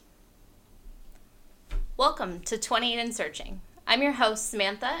Welcome to 28 and Searching. I'm your host,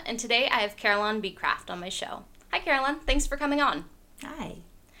 Samantha, and today I have Caroline B. Craft on my show. Hi, Caroline. Thanks for coming on. Hi.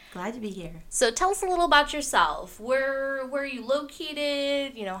 Glad to be here. So tell us a little about yourself. Where are you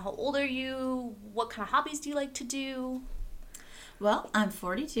located? How old are you? What kind of hobbies do you like to do? Well, I'm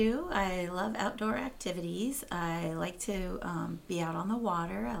 42. I love outdoor activities. I like to be out on the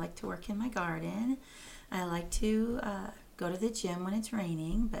water. I like to work in my garden. I like to go to the gym when it's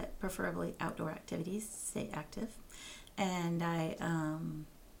raining, but preferably outdoor activities, stay active. And I'm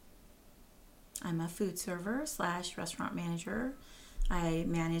a food server / restaurant manager. I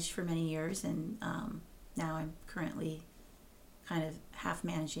managed for many years, and now I'm currently kind of half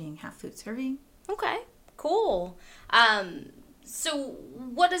managing, half food serving. Okay, cool. So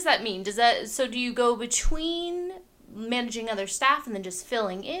what does that mean? Do you go between managing other staff and then just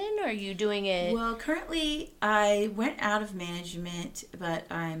filling in, or are you doing it? Well, currently I went out of management, but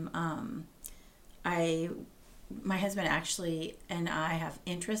my husband actually and I have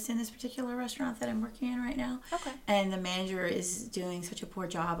interest in this particular restaurant that I'm working in right now. Okay. And the manager is doing such a poor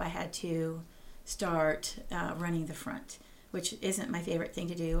job, I had to start running the front, which isn't my favorite thing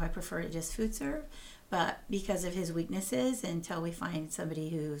to do. I prefer to just food serve, but because of his weaknesses, until we find somebody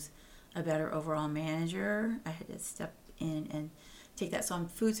who's a better overall manager, I had to step in and take that. So I'm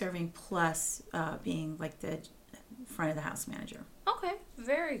food serving plus being like the front of the house manager. Okay,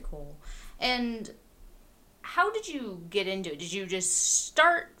 very cool. And how did you get into it? Did you just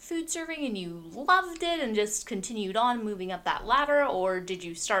start food serving and you loved it and just continued on moving up that ladder? Or did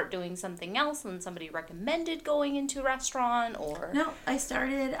you start doing something else and somebody recommended going into a restaurant? Or No, my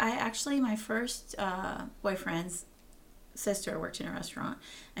first boyfriend's sister worked in a restaurant,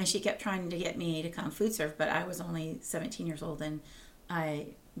 and she kept trying to get me to come food serve, but I was only 17 years old and I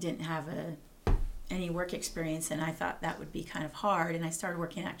didn't have any work experience, and I thought that would be kind of hard, and I started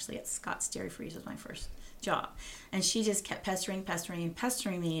working actually at Scott's Dairy Freeze was my first job, and she just kept pestering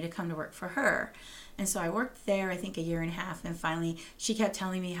me to come to work for her. And so I worked there I think a year and a half, and finally she kept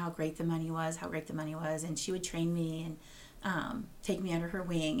telling me how great the money was, and she would train me and take me under her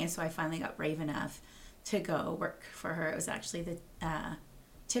wing. And so I finally got brave enough to go work for her. It was actually the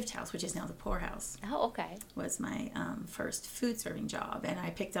Tift House, which is now the Pour House. Oh, okay. Was my first food serving job, and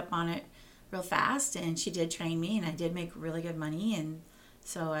I picked up on it real fast, and she did train me, and I did make really good money, and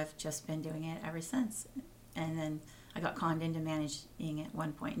so I've just been doing it ever since. And then I got conned into managing at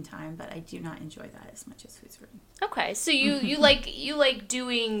one point in time, but I do not enjoy that as much as food serving. Okay, so you like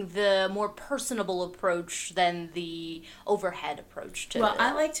doing the more personable approach than the overhead approach to Well,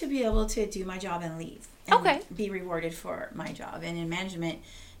 I like to be able to do my job and leave. And okay. Be rewarded for my job. And in management,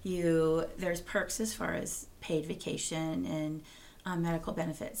 there's perks as far as paid vacation and medical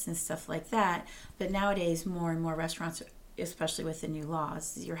benefits and stuff like that. But nowadays, more and more restaurants, especially with the new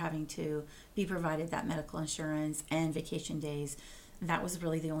laws, you're having to be provided that medical insurance and vacation days. That was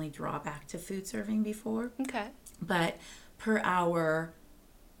really the only drawback to food serving before. Okay. But per hour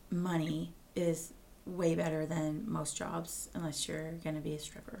money is way better than most jobs, unless you're going to be a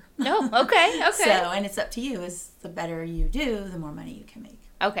stripper. No, okay. And it's up to you. The better you do, the more money you can make.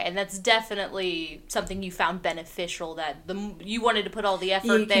 Okay, and that's definitely something you found beneficial, that you wanted to put all the effort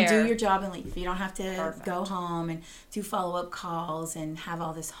there. You can do your job and leave. You don't have to Perfect. Go home and do follow-up calls and have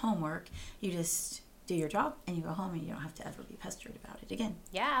all this homework. You just do your job and you go home, and you don't have to ever be pestered about it again.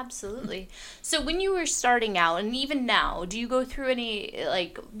 Yeah, absolutely. So when you were starting out, and even now, do you go through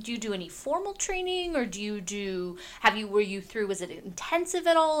do you do any formal training, or were you through, was it intensive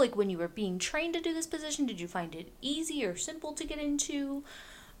at all? Like when you were being trained to do this position, did you find it easy or simple to get into?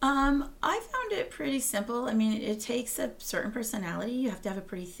 I found it pretty simple. I mean, it takes a certain personality. You have to have a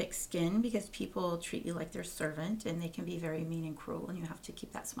pretty thick skin, because people treat you like their servant, and they can be very mean and cruel, and you have to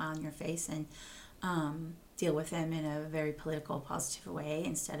keep that smile on your face and deal with them in a very political, positive way,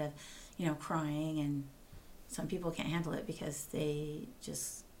 instead of, crying. And some people can't handle it because they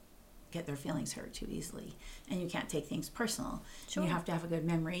just get their feelings hurt too easily, and you can't take things personal. Sure. And you have to have a good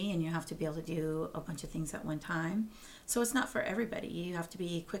memory, and you have to be able to do a bunch of things at one time. So it's not for everybody. You have to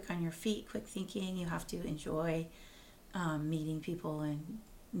be quick on your feet, quick thinking. You have to enjoy meeting people and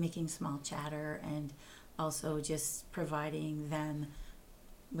making small chatter, and also just providing them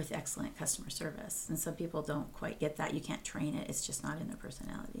with excellent customer service. And some people don't quite get that. You can't train it. It's just not in their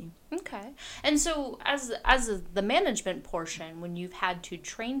personality. Okay. And so as the management portion, when you've had to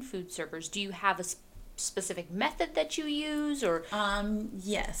train food servers, do you have a specific method that you use, or?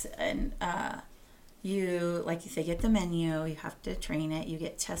 Yes. And you, like you say, get the menu. You have to train it. You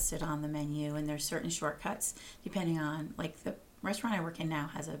get tested on the menu, and there's certain shortcuts depending on, like, the restaurant I work in now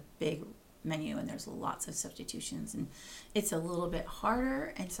has a big menu, and there's lots of substitutions, and it's a little bit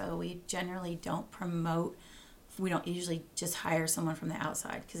harder. And so we generally don't promote. We don't usually just hire someone from the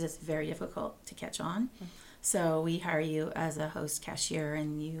outside because it's very difficult to catch on. So we hire you as a host cashier,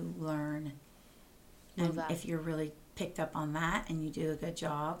 and you learn. And if you're really picked up on that and you do a good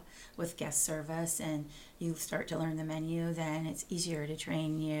job with guest service and you start to learn the menu, then it's easier to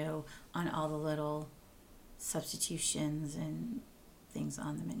train you on all the little substitutions and things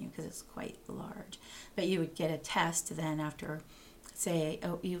on the menu because it's quite large. But you would get a test then after, say,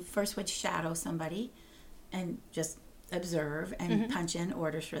 you first would shadow somebody and just observe and punch in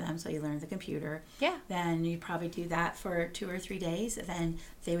orders for them, so you learn the computer. Yeah. Then you probably do that for 2 or 3 days. Then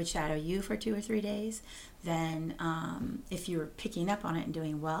they would shadow you for 2 or 3 days. Then if you were picking up on it and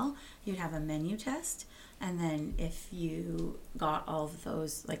doing well, you'd have a menu test. And then if you got all of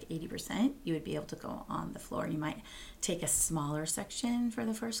those, like 80%, you would be able to go on the floor. You might take a smaller section for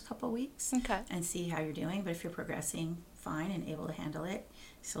the first couple weeks and see how you're doing. But if you're progressing fine and able to handle it,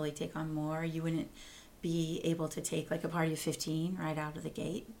 slowly take on more. You wouldn't be able to take like a party of 15 right out of the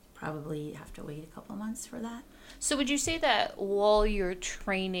gate. Probably have to wait a couple months for that. So would you say that while you're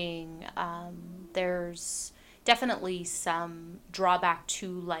training, there's definitely some drawback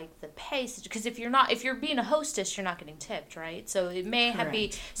to like the pay? Because if you're being a hostess, you're not getting tipped, right? So it may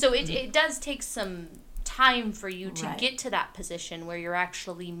it does take some time for you to get to that position where you're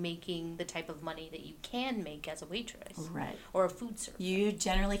actually making the type of money that you can make as a waitress or a food server. You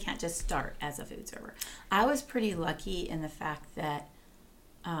generally can't just start as a food server. I was pretty lucky in the fact that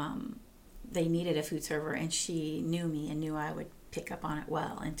they needed a food server, and she knew me and knew I would pick up on it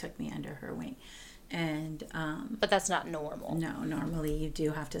well and took me under her wing. And but that's not normal. No, normally you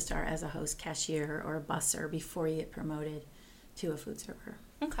do have to start as a host cashier or a busser before you get promoted to a food server.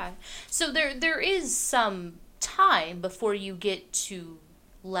 Okay. So there is some time before you get to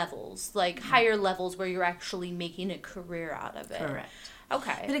levels, like higher levels where you're actually making a career out of it. Correct.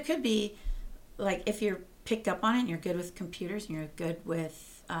 Okay. But it could be, like, if you're picked up on it and you're good with computers and you're good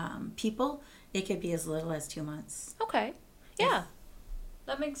with people, it could be as little as 2 months. Okay. Yeah.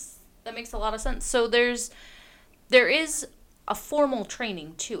 That makes a lot of sense. So there is a formal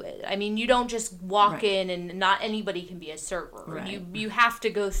training to it. I mean, you don't just walk in and not anybody can be a server. Right. You have to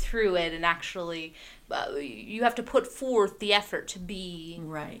go through it and actually you have to put forth the effort to be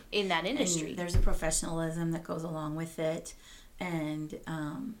in that industry. And there's a professionalism that goes along with it, and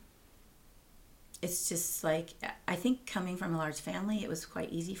it's just like, I think coming from a large family, it was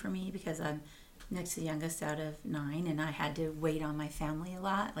quite easy for me because I'm next to the youngest out of 9, and I had to wait on my family a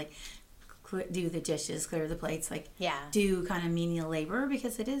lot, like do the dishes, clear the plates, like do kind of menial labor,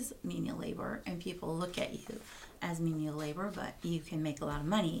 because it is menial labor and people look at you as menial labor, but you can make a lot of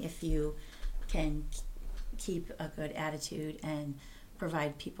money if you can keep a good attitude and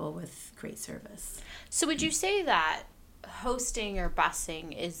provide people with great service. So would you say that hosting or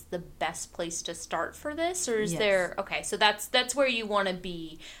bussing is the best place to start for this, or is there so that's where you want to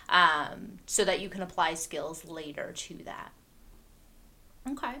be, so that you can apply skills later to that?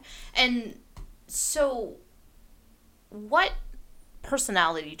 Okay. And so what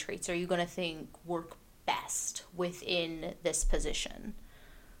personality traits are you going to think work best within this position?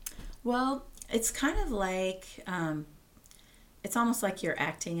 Well, it's kind of like it's almost like you're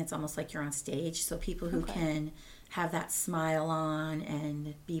acting, it's almost like you're on stage, so people who can have that smile on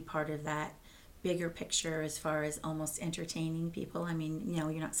and be part of that bigger picture as far as almost entertaining people. I mean,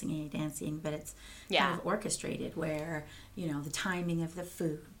 you're not singing and dancing, but it's kind of orchestrated where, the timing of the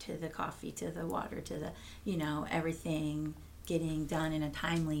food to the coffee to the water to the, everything getting done in a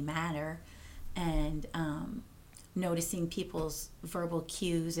timely manner, and noticing people's verbal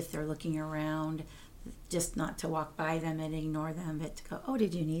cues if they're looking around, just not to walk by them and ignore them, but to go, oh,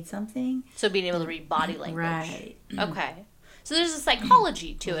 did you need something? So being able to read body language. Right. Okay. So there's a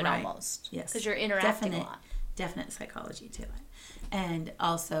psychology to it almost. Yes. Because you're interacting a lot. Definite psychology to it. And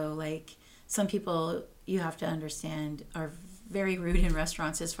also, like, some people you have to understand are very rude in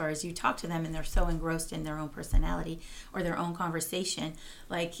restaurants as far as you talk to them and they're so engrossed in their own personality or their own conversation.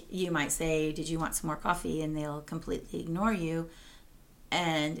 Like, you might say, did you want some more coffee? And they'll completely ignore you.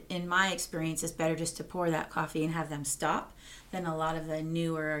 And in my experience, it's better just to pour that coffee and have them stop than a lot of the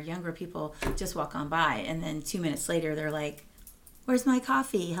newer or younger people just walk on by. And then 2 minutes later, they're like, where's my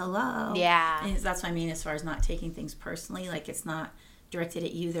coffee? Hello. Yeah. And that's what I mean as far as not taking things personally. Like, it's not directed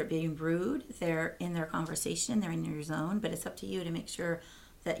at you. They're being rude. They're in their conversation. They're in your zone. But it's up to you to make sure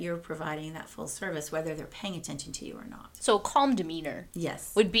that you're providing that full service, whether they're paying attention to you or not. So calm demeanor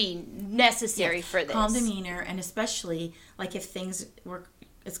would be necessary for this. Calm demeanor, and especially like if things were,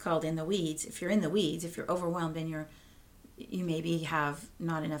 it's called in the weeds. If you're in the weeds, if you're overwhelmed and you maybe have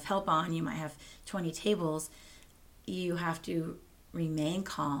not enough help on, you might have 20 tables, you have to remain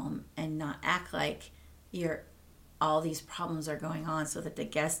calm and not act like all these problems are going on so that the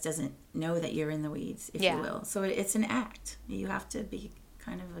guest doesn't know that you're in the weeds, if you will. So it's an act. You have to be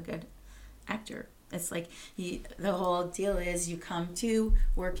kind of a good actor. It's like the whole deal is you come to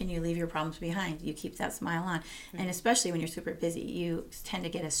work and you leave your problems behind. You keep that smile on. Mm-hmm. And especially when you're super busy, you tend to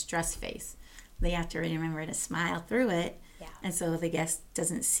get a stress face. They have to remember to smile through it. Yeah. And so the guest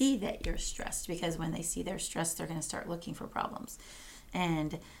doesn't see that you're stressed, because when they see they're stressed, they're going to start looking for problems.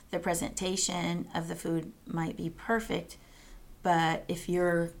 And the presentation of the food might be perfect, but if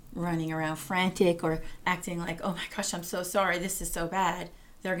you're running around frantic or acting like, oh my gosh, I'm so sorry, this is so bad,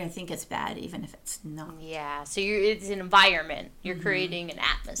 they're going to think it's bad even if it's not. Yeah, so it's an environment. You're creating an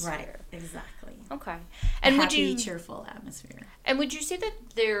atmosphere. Right, exactly. Okay. And happy, cheerful atmosphere. And would you say that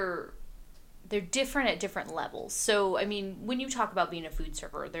they're different at different levels? So, I mean, when you talk about being a food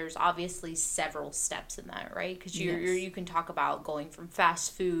server, there's obviously several steps in that, right? Because you can talk about going from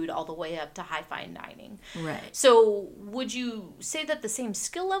fast food all the way up to high fine dining. Right. So, would you say that the same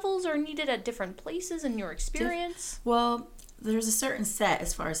skill levels are needed at different places in your experience? Well, there's a certain set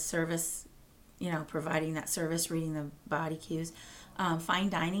as far as service, providing that service, reading the body cues. Fine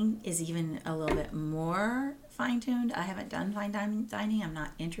dining is even a little bit more fine-tuned. I haven't done fine dining. I'm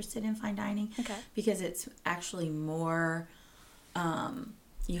not interested in fine dining. Okay. Because it's actually more,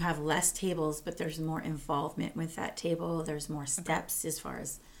 you have less tables, but there's more involvement with that table. There's more steps as far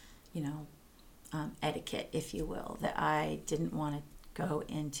as, etiquette, if you will, that I didn't want to go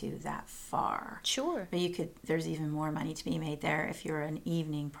into that far. Sure. But there's even more money to be made there if you're an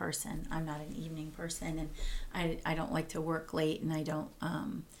evening person. I'm not an evening person, and I don't like to work late, and I don't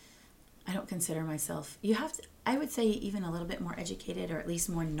consider myself, I would say even a little bit more educated, or at least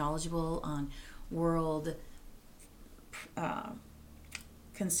more knowledgeable on world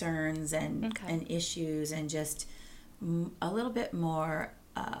concerns and issues, and just a little bit more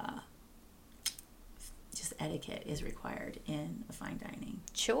just etiquette is required in a fine dining.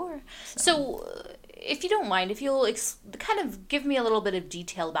 Sure. So if you don't mind, if you'll kind of give me a little bit of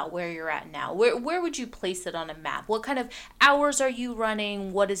detail about where you're at now. Where would you place it on a map? What kind of hours are you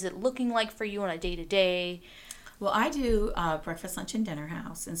running? What is it looking like for you on a day-to-day? Well, I do breakfast, lunch, and dinner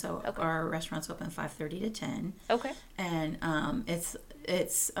house, and so our restaurant's open 5:30 to 10. Okay. And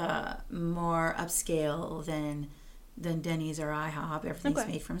it's more upscale than Denny's or IHOP. Everything's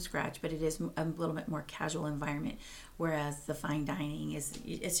made from scratch, but it is a little bit more casual environment. Whereas the fine dining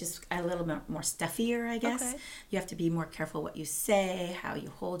it's just a little bit more stuffier, I guess. Okay. You have to be more careful what you say, how you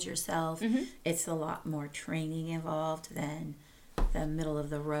hold yourself. Mm-hmm. It's a lot more training involved than the middle of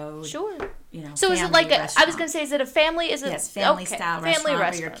the road. Sure. So is it like I was going to say, is it a family? Yes, family style family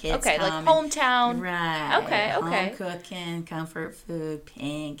restaurant where your kids come like hometown. Right. Okay. Home cooking, comfort food,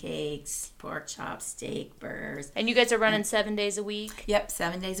 pancakes, pork chops, steak, burgers. And you guys are running 7 days a week? Yep,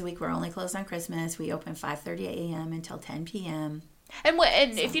 7 days a week. We're only closed on Christmas. We open 5:30 a.m. until 10 p.m.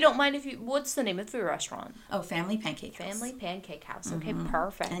 And if you don't mind, what's the name of your restaurant? Oh, Family Pancake House. Family Pancake House. Okay,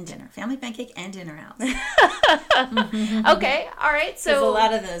 perfect. And dinner. Family Pancake and Dinner House. Okay, all right. So because a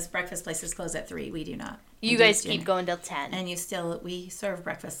lot of those breakfast places close at 3. We do not. You guys keep going till 10. And we serve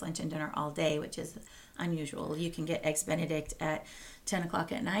breakfast, lunch, and dinner all day, which is unusual. You can get Eggs Benedict at 10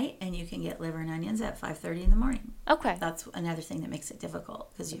 o'clock at night, and you can get liver and onions at 5:30 in the morning. Okay. That's another thing that makes it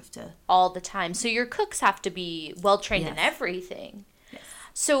difficult, because you have to... all the time. So your cooks have to be well-trained in everything. Yes.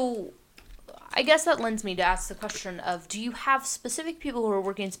 So I guess that lends me to ask the question of, do you have specific people who are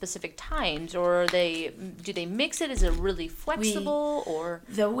working specific times, or do they mix it? Is it really flexible? Or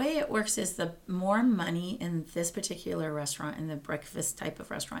the way it works is the more money in this particular restaurant, in the breakfast type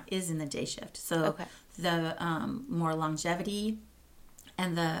of restaurant, is in the day shift. So the more longevity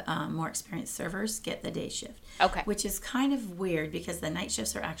and the more experienced servers get the day shift. Okay. Which is kind of weird, because the night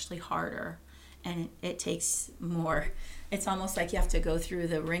shifts are actually harder, and it takes more. It's almost like you have to go through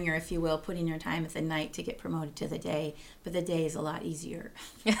the ringer, if you will, putting your time at the night to get promoted to the day. But the day is a lot easier.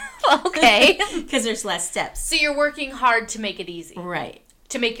 Okay. Because there's less steps. So you're working hard to make it easy. Right.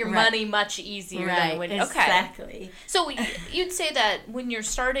 To make your money much easier. Right. Than when, exactly. So you'd say that when you're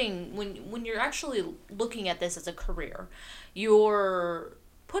starting, when you're actually looking at this as a career, you're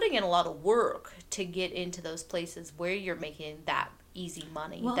putting in a lot of work to get into those places where you're making that easy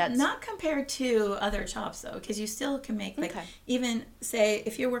money. Well, not compared to other jobs, though, because you still can make, even, say,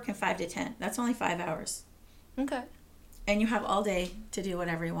 if you're working 5 to 10, that's only 5 hours. Okay. And you have all day to do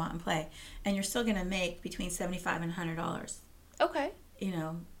whatever you want and play. And you're still going to make between $75 and $100. Okay.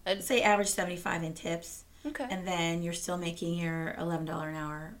 Say average $75 in tips. Okay. And then you're still making your $11 an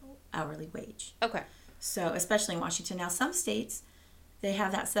hour hourly wage. Okay. So, especially in Washington. Now, some states, they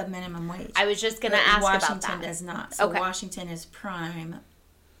have that sub-minimum wage. I was just going to but ask Washington about that. does not. So Okay. Washington is prime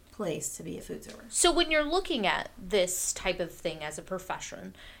place to be a food server. So when you're looking at this type of thing as a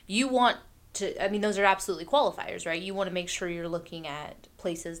profession, you want to, I mean, those are absolutely qualifiers, right? You want to make sure you're looking at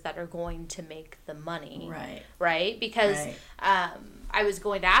places that are going to make the money. Right. Right? Because Right. I was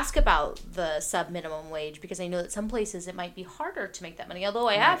going to ask about the sub-minimum wage because I know that some places it might be harder to make that money. Although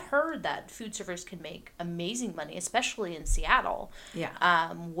I have heard that food servers can make amazing money, especially in Seattle.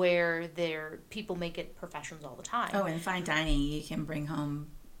 Yeah. Where people make it professions all the time. Oh, and fine dining, you can bring home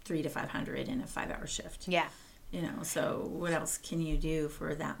 $300 to $500 in a 5-hour shift. Yeah. You know, so what else can you do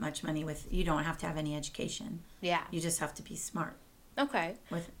for that much money with, you don't have to have any education. Yeah. You just have to be smart Okay.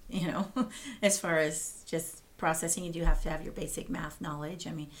 with, you know, as far as just processing, you do have to have your basic math knowledge.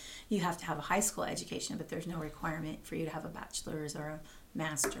 I mean, you have to have a high school education, but there's no requirement for you to have a bachelor's or a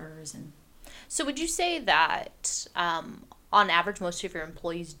master's. And So would you say that on average most of your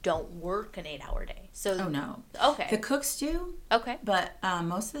employees don't work an 8-hour day? So oh no, Okay. the cooks do, Okay. but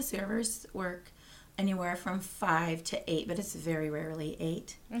most of the servers work anywhere from 5 to 8, but it's very rarely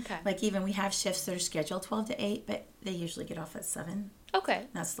 8. Okay. Like even we have shifts that are scheduled 12 to 8, but they usually get off at 7. Okay.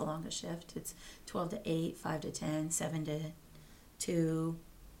 That's the longest shift. It's 12 to 8, 5 to 10, 7 to 2,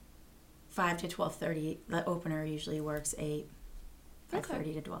 5 to 12:30. The opener usually works 8,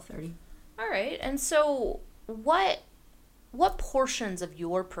 5:30 to 12:30. All right. And so what portions of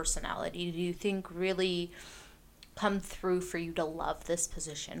your personality do you think really come through for you to love this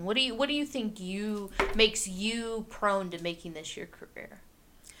position? What do you think makes you prone to making this your career?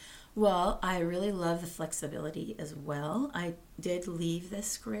 Well, I really love the flexibility as well. I did leave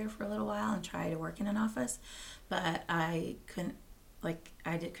this career for a little while and try to work in an office, but I couldn't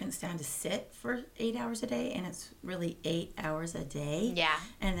stand to sit for 8 hours a day, and it's really 8 hours a day. Yeah.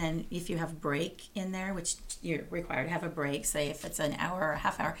 And then if you have break in there, which you're required to have a break, say if it's an hour or a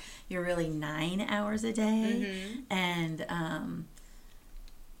half hour, you're really 9 hours a day. Mm-hmm. And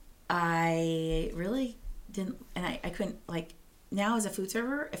I really didn't, and I couldn't, like, now as a food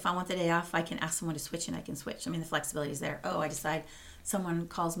server, if I want the day off, I can ask someone to switch and I can switch. I mean, the flexibility is there. Oh, I decide someone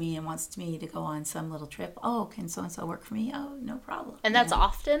calls me and wants me to go on some little trip. Oh, can so-and-so work for me? Oh, no problem. And that's You know?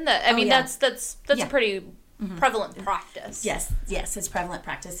 often I mean, yeah. that's Yeah. a pretty prevalent practice. Yes, it's prevalent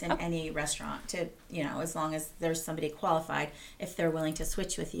practice in any restaurant to, you know, as long as there's somebody qualified, if they're willing to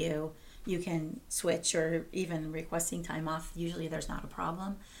switch with you, you can switch, or even requesting time off. Usually there's not a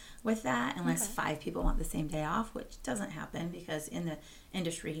problem with that unless 5 people want the same day off, which doesn't happen because in the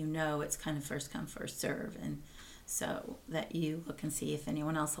industry, you know, it's kind of first come, first serve. And so that you look and see if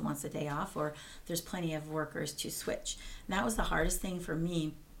anyone else wants a day off, or there's plenty of workers to switch. And that was the hardest thing for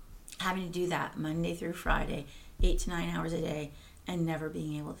me, having to do that Monday through Friday, 8 to 9 hours a day, and never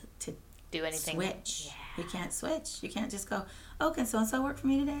being able to Do anything. switch. Yeah. You can't switch. You can't just go, oh, can so-and-so work for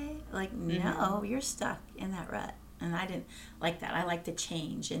me today? Like, no, you're stuck in that rut. And I didn't like that. I like the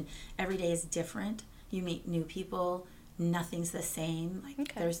change. And every day is different. You meet new people. Nothing's the same.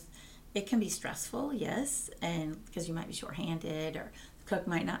 Like, it can be stressful, yes, and because you might be shorthanded, or the cook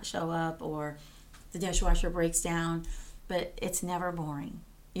might not show up, or the dishwasher breaks down, but it's never boring.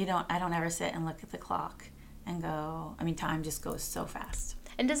 I don't ever sit and look at the clock and go, I mean, time just goes so fast.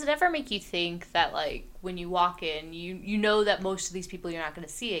 And does it ever make you think that, like, when you walk in, you know that most of these people you're not going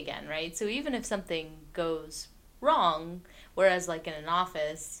to see again, right? So even if something goes wrong, whereas, like, in an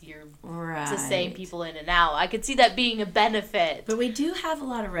office, it's the same people in and out. I could see that being a benefit. But we do have a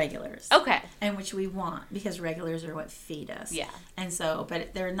lot of regulars. Okay. And which we want, because regulars are what feed us. Yeah. And so,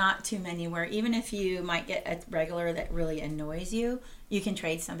 but there are not too many where even if you might get a regular that really annoys you, you can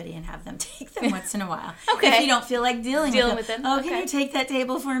trade somebody and have them take them once in a while. Okay. If you don't feel like dealing with them. Oh, Okay. can you take that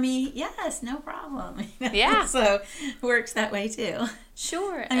table for me? Yes, no problem. Yeah. So it works that way too.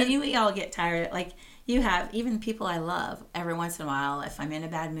 Sure. I mean, we all get tired. Like, you have, even people I love, every once in a while, if I'm in a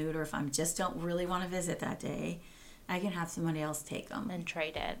bad mood or if I just don't really want to visit that day, I can have somebody else take them. And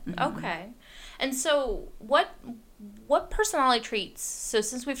trade it. Mm-hmm. Okay. And so what personality traits, so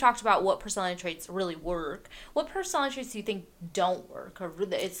since we've talked about what personality traits really work, what personality traits do you think don't work, or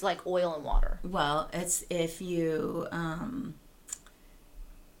it's like oil and water? Well, it's if you're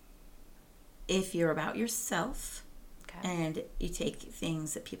about yourself, and you take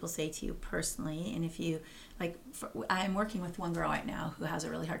things that people say to you personally, and if you, like, I'm working with one girl right now who has a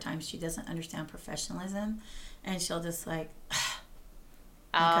really hard time. She doesn't understand professionalism, and she'll just, like,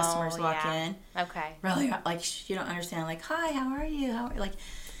 when customers walk in. Okay. Really, like, you don't understand, like, hi, how are you? Like,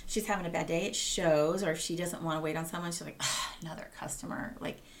 she's having a bad day, it shows, or if she doesn't want to wait on someone, she's like, another customer.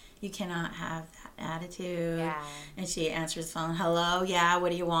 Like, you cannot have that attitude. Yeah. And she answers the phone, hello, yeah, what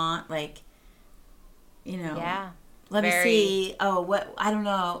do you want? Like, Yeah. let me Very. see. Oh, what, I don't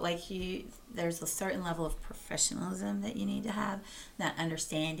know. Like there's a certain level of professionalism that you need to have, that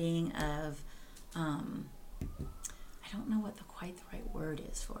understanding of, I don't know what quite the right word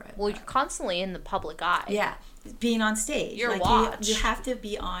is for it. Well, you're constantly in the public eye. Yeah, being on stage. Your like watch. You have to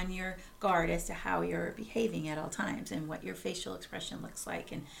be on your guard as to how you're behaving at all times and what your facial expression looks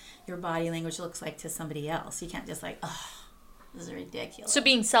like and your body language looks like to somebody else. You can't just like, oh, this is ridiculous. So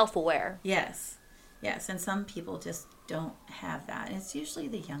being self-aware. Yes. Yes, and some people just don't have that. And it's usually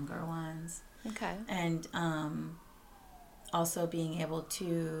the younger ones. Okay. And also being able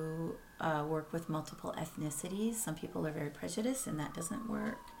to work with multiple ethnicities. Some people are very prejudiced, and that doesn't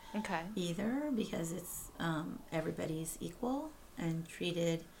work Okay. either, because it's everybody's equal and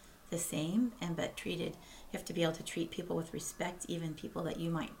treated the same. But you have to be able to treat people with respect, even people that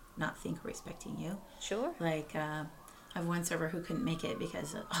you might not think are respecting you. Sure. Like, I have one server who couldn't make it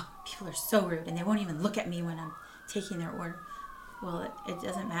because people are so rude and they won't even look at me when I'm taking their order. Well, it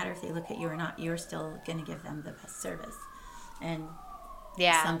doesn't matter if they look at you or not. You're still going to give them the best service. And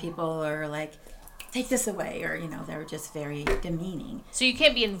Yeah. some people are like, take this away, or, they're just very demeaning. So you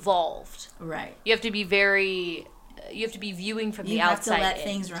can't be involved. Right. You have to be very. You have to be viewing from the outside. You have to let in.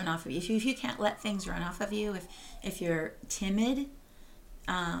 things run off of you. If you can't let things run off of you, if you're timid,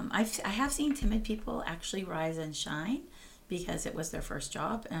 I have seen timid people actually rise and shine because it was their first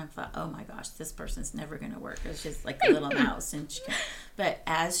job, and I thought, oh my gosh, this person's never going to work. It's just like a little mouse, but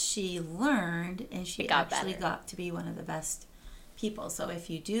as she learned, and she actually got to be one of the best people. So if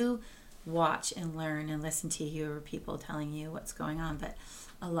you do watch and learn and listen to your people telling you what's going on, but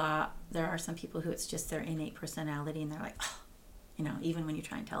there are some people who it's just their innate personality, and they're like, oh, even when you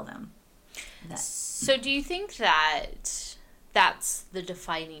try and tell them that. So do you think that that's the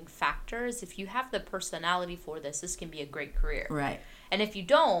defining factor? Is if you have the personality for this can be a great career. Right. And if you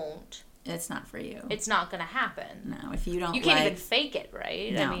don't, it's not for you. It's not going to happen. No, if you don't, you can't even fake it,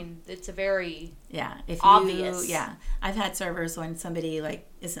 right? No. I mean, it's a very obvious. Yeah, I've had servers when somebody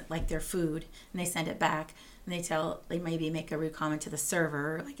isn't like their food, and they send it back, and they maybe make a rude comment to the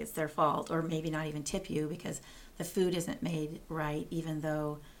server, like it's their fault, or maybe not even tip you because the food isn't made right, even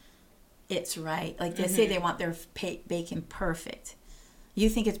though it's right. Like they say they want their bacon perfect. You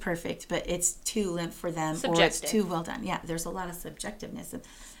think it's perfect, but it's too limp for them, or it's too well done. Yeah, there's a lot of subjectiveness. And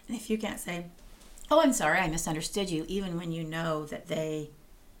if you can't say, oh, I'm sorry, I misunderstood you, even when you know that they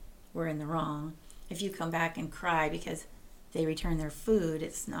were in the wrong, if you come back and cry because they return their food,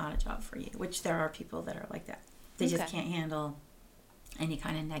 it's not a job for you, which there are people that are like that. They just can't handle any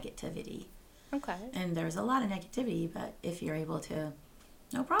kind of negativity. Okay. And there's a lot of negativity, but if you're able to,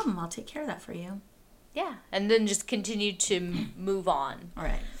 no problem, I'll take care of that for you. Yeah, and then just continue to move on. All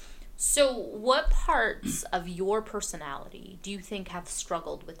right. So what parts of your personality do you think have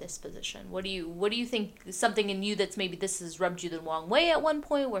struggled with this position? What do you think something in you that's maybe this has rubbed you the wrong way at one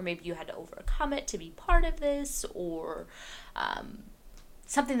point, where maybe you had to overcome it to be part of this, or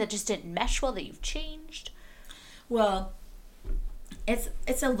something that just didn't mesh well that you've changed? Well,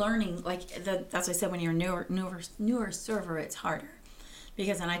 it's a learning, that's what I said, when you're a newer server, it's harder.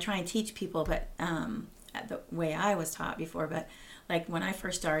 Because, and I try and teach people, but the way I was taught before, but like when I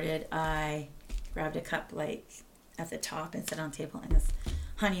first started, I grabbed a cup at the top and set on the table, and this,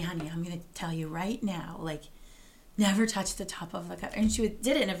 honey, I'm going to tell you right now, never touch the top of the cup. And she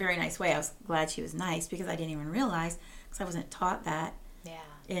did it in a very nice way. I was glad she was nice because I didn't even realize, because I wasn't taught that. Yeah.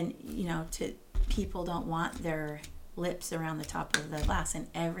 And, people don't want their lips around the top of the glass, and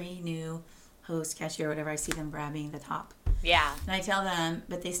every new host, cashier, whatever, I see them grabbing the top. Yeah. And I tell them,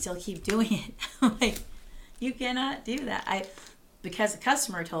 but they still keep doing it. I'm like, you cannot do that. Because the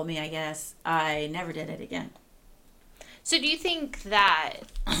customer told me, I guess, I never did it again. So do you think that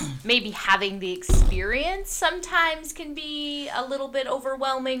maybe having the experience sometimes can be a little bit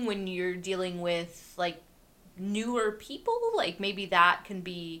overwhelming when you're dealing with newer people? Maybe that can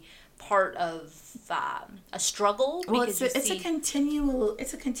be part of a struggle. Well, it's a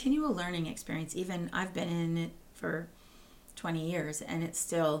continual learning experience. Even I've been in it for 20 years, and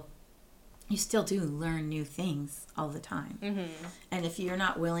you still do learn new things all the time. Mm-hmm. And if you're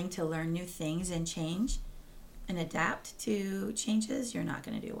not willing to learn new things and change and adapt to changes, you're not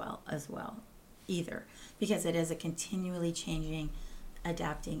going to do well either, because it is a continually changing,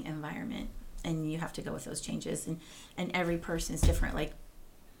 adapting environment, and you have to go with those changes, and every person is different.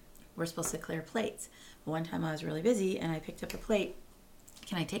 We're supposed to clear plates. One time I was really busy and I picked up a plate.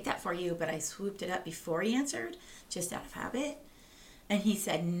 Can I take that for you? But I swooped it up before he answered, just out of habit. And he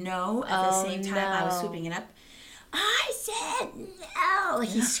said no at the same time I was swooping it up. I said no.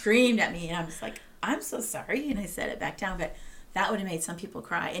 He screamed at me, and I was like, I'm so sorry. And I set it back down. But that would have made some people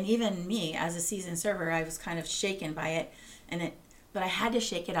cry. And even me, as a seasoned server, I was kind of shaken by it, but I had to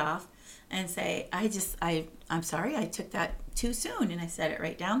shake it off and say, I'm sorry, I took that too soon, and I said it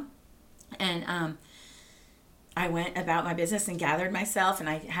right down. And I went about my business and gathered myself, and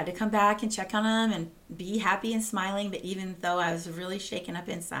I had to come back and check on him and be happy and smiling, but even though I was really shaken up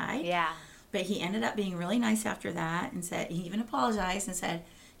inside. Yeah. But he ended up being really nice after that, and said, he even apologized and said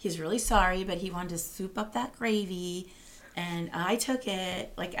he's really sorry, but he wanted to soup up that gravy. And I took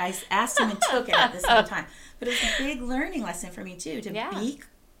it, like I asked him and took it at the same time. But it was a big learning lesson for me too, to be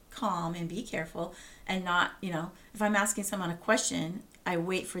calm and be careful, and not, if I'm asking someone a question, I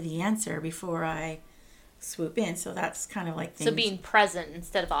wait for the answer before I swoop in. So that's kind of like things. So being present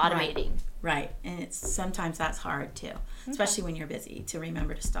instead of automating. Right. And sometimes that's hard too, especially when you're busy, to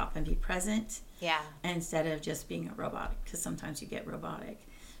remember to stop and be present. Yeah. Instead of just being a robot, because sometimes you get robotic.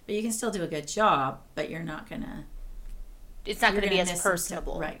 But you can still do a good job, but you're not going to. It's not going to be as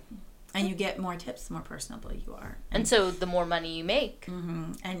personable. Right. And you get more tips the more personable you are. And so the more money you make.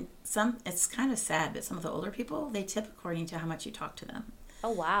 Mm-hmm. And it's kind of sad, but some of the older people, they tip according to how much you talk to them. Oh,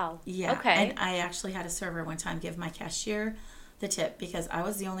 wow. Yeah. Okay. And I actually had a server one time give my cashier the tip because I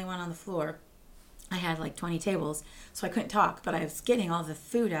was the only one on the floor. I had like 20 tables, so I couldn't talk, but I was getting all the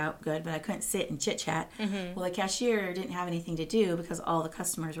food out good, but I couldn't sit and chit-chat. Mm-hmm. Well, the cashier didn't have anything to do because all the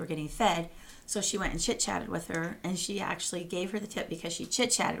customers were getting fed, so she went and chit-chatted with her, and she actually gave her the tip because she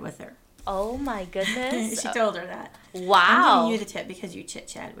chit-chatted with her. Oh, my goodness. She told her that. Wow. I'm giving you the tip because you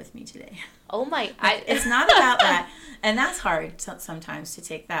chit-chatted with me today. Oh, my. It's not about that. And that's hard sometimes to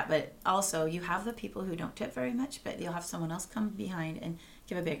take that. But also, you have the people who don't tip very much, but you'll have someone else come behind and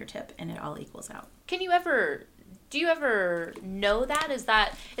give a bigger tip, and it all equals out. Do you ever know that? Is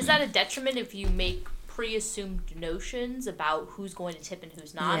that a detriment if you make pre-assumed notions about who's going to tip and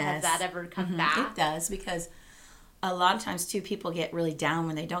who's not? Yes. Has that ever come back? It does, because a lot of times, too, people get really down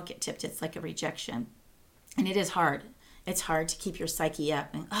when they don't get tipped. It's like a rejection. And it is hard. It's hard to keep your psyche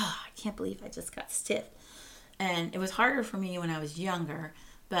up. And, I can't believe I just got stiff. And it was harder for me when I was younger,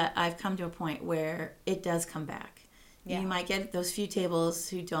 but I've come to a point where it does come back. Yeah. You might get those few tables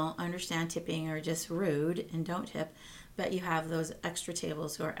who don't understand tipping or just rude and don't tip, but you have those extra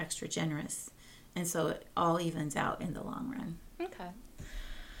tables who are extra generous. And so it all evens out in the long run. Okay.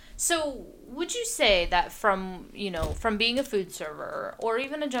 So would you say that from being a food server or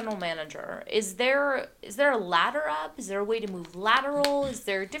even a general manager, is there a ladder up? Is there a way to move lateral? Is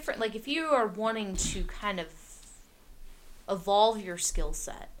there different, like if you are wanting to kind of evolve your skill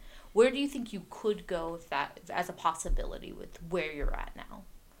set, where do you think you could go if that as a possibility with where you're at now?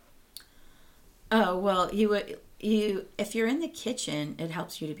 Oh, well, if you're in the kitchen, it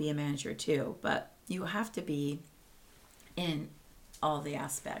helps you to be a manager too, but you have to be in all the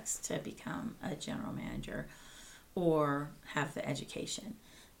aspects to become a general manager or have the education.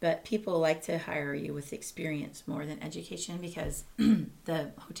 But people like to hire you with experience more than education because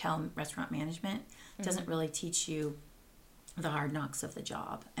the hotel and restaurant management doesn't really teach you the hard knocks of the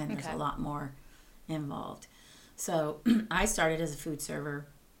job, and there's a lot more involved. So I started as a food server,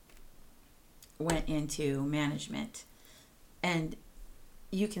 went into management, and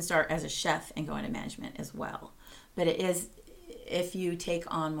you can start as a chef and go into management as well. But it is, if you take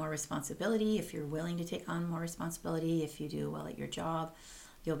on more responsibility, if you're willing to take on more responsibility, if you do well at your job,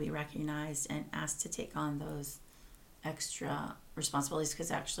 you'll be recognized and asked to take on those extra responsibilities,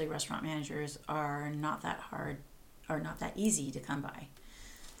 because actually restaurant managers are not that hard or not that easy to come by.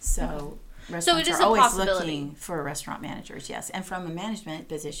 So restaurants are always looking for restaurant managers, yes. And from a management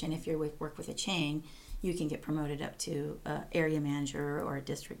position, if you work with a chain, you can get promoted up to an area manager or a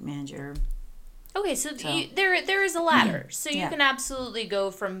district manager. Okay, so there is a ladder. So you can absolutely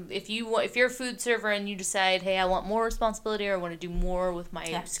go from, if you're a food server and you decide, hey, I want more responsibility or I want to do more with my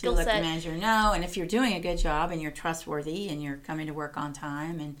skill set. Let the manager know. And if you're doing a good job and you're trustworthy and you're coming to work on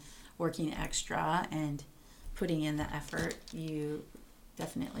time and working extra and putting in the effort, you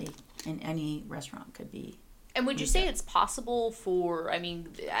definitely in any restaurant could be. And would you say it's possible for,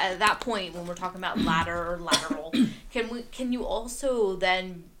 at that point when we're talking about ladder or lateral, can you also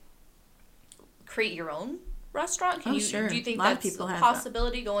then create your own restaurant? Sure. Do you think that's a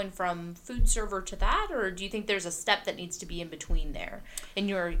possibility going from food server to that, or do you think there's a step that needs to be in between there in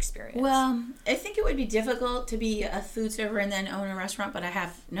your experience? Well, I think it would be difficult to be a food server and then own a restaurant, but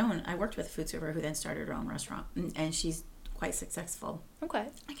I worked with a food server who then started her own restaurant, and she's quite successful. Okay.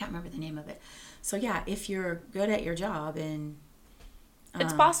 I can't remember the name of it. So yeah, if you're good at your job, and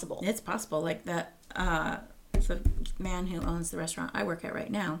it's possible. It's possible. Like the man who owns the restaurant I work at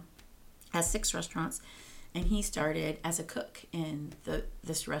right now has 6 restaurants, and he started as a cook in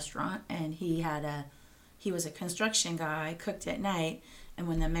this restaurant, and he he was a construction guy, cooked at night, and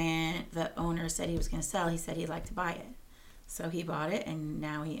when the owner said he was going to sell, he said he'd like to buy it. So he bought it, and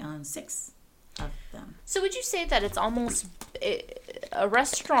now he owns 6 of them. So would you say that it's almost a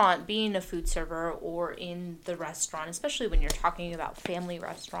restaurant being a food server, or in the restaurant, especially when you're talking about family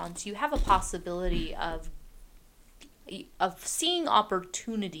restaurants, you have a possibility of seeing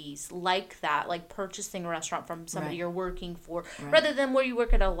opportunities like that, like purchasing a restaurant from somebody you're working for, rather than where you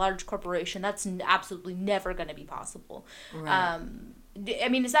work at a large corporation. That's absolutely never going to be possible. Right. I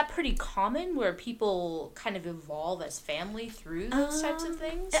mean, is that pretty common where people kind of evolve as family through those types of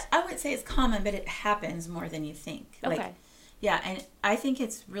things? I wouldn't say it's common, but it happens more than you think. Okay. Like, yeah, and I think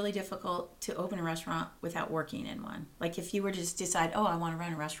it's really difficult to open a restaurant without working in one. Like, if you were to just decide, oh, I want to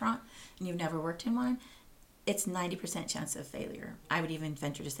run a restaurant, and you've never worked in one, it's 90% chance of failure. I would even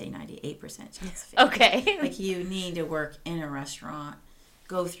venture to say 98% chance of failure. Okay. Like, you need to work in a restaurant,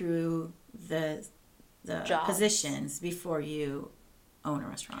 go through the positions before you own a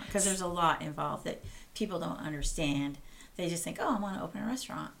restaurant, because there's a lot involved that people don't understand. They just think, oh, I want to open a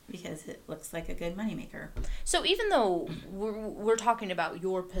restaurant because it looks like a good moneymaker. So even though we're talking about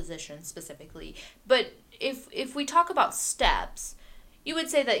your position specifically, but if we talk about steps, you would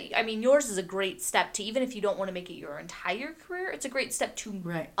say that, I mean, yours is a great step to, even if you don't want to make it your entire career, it's a great step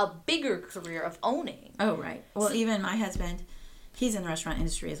to a bigger career of owning. Oh, right. Well, so, even my husband, he's in the restaurant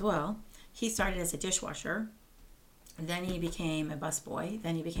industry as well. He started as a dishwasher. Then he became a busboy.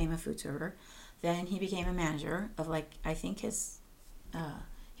 Then he became a food server. Then he became a manager of, like, I think he was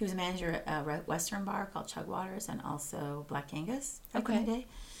a manager at a Western bar called Chugwaters, and also Black Angus back in the day.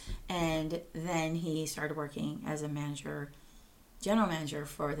 And then he started working as a general manager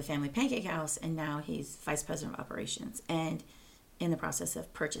for the Family Pancake House, and now he's vice president of operations and in the process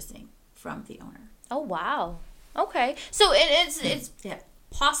of purchasing from the owner. Oh, wow. Okay. So it's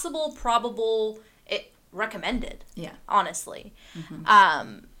possible, probable, recommended. Yeah. Honestly.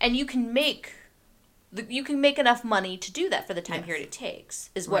 Mm-hmm. And you can make enough money to do that for the time period it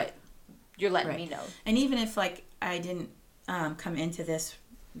takes, is what you're letting me know. And even if, like, I didn't come into this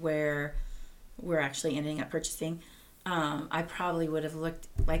where we're actually ending up purchasing, I probably would have looked,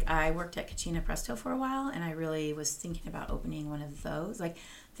 like, I worked at Cucina Presto for a while, and I really was thinking about opening one of those. Like,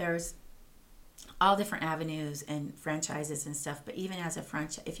 there's all different avenues and franchises and stuff, but even as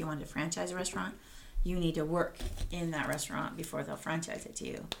if you wanted to franchise a restaurant, you need to work in that restaurant before they'll franchise it to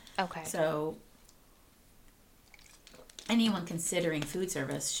you. Okay. So anyone considering food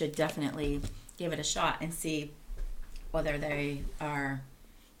service should definitely give it a shot and see whether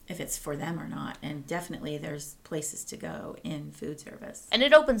if it's for them or not. And definitely there's places to go in food service. And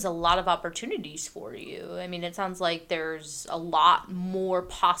it opens a lot of opportunities for you. I mean, it sounds like there's a lot more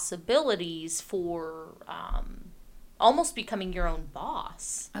possibilities for almost becoming your own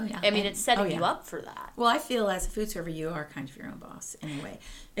boss. Oh, yeah. I mean, it's setting you up for that. Well, I feel as a food server, you are kind of your own boss anyway.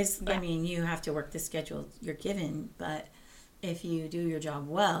 I mean, you have to work the schedule you're given, but if you do your job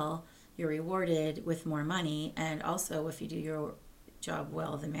well, you're rewarded with more money. And also, if you do your job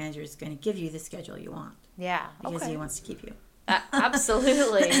well, the manager is going to give you the schedule you want. Yeah. Because he wants to keep you.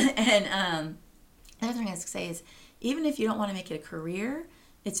 Absolutely. And the other thing I was going to say is, even if you don't want to make it a career,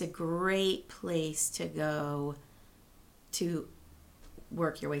 it's a great place to go to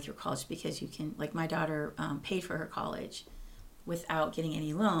work your way through college, because you can, like, my daughter paid for her college without getting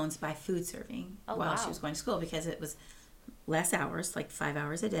any loans by food serving while she was going to school, because it was less hours, like 5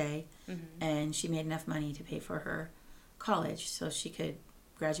 hours a day, and she made enough money to pay for her college so she could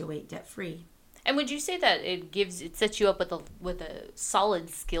graduate debt free. And would you say that it sets you up with a solid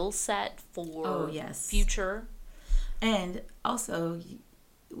skill set for future? And also,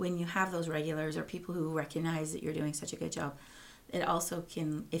 when you have those regulars or people who recognize that you're doing such a good job, it also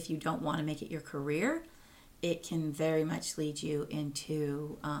can, if you don't want to make it your career, it can very much lead you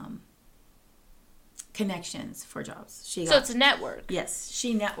into connections for jobs. So it's a network. Yes.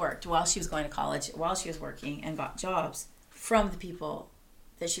 She networked while she was going to college, while she was working, and got jobs from the people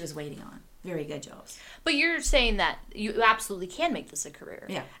that she was waiting on. Very good jobs. But you're saying that you absolutely can make this a career.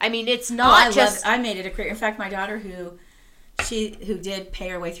 Yeah. I mean, it's not I made it a career. In fact, my daughter, who did pay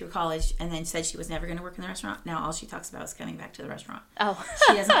her way through college and then said she was never going to work in the restaurant, now all she talks about is coming back to the restaurant. Oh.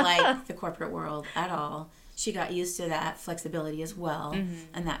 She doesn't like the corporate world at all. She got used to that flexibility as well,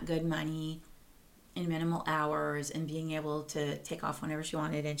 and that good money in minimal hours and being able to take off whenever she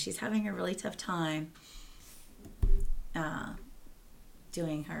wanted. And she's having a really tough time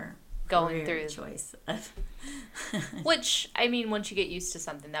doing her going through choice. Which, I mean, once you get used to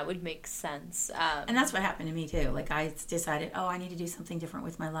something, that would make sense. And that's what happened to me too. Like, I decided, I need to do something different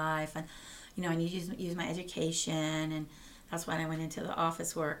with my life, and I need to use my education, and that's when I went into the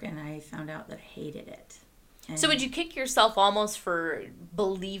office work, and I found out that I hated it. So would you kick yourself almost for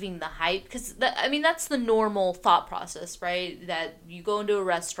believing the hype? Because, that's the normal thought process, right? That you go into a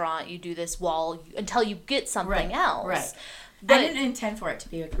restaurant, you do this until you get something else. Right. But I didn't intend for it to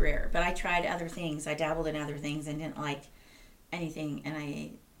be a career, but I tried other things. I dabbled in other things and didn't like anything. And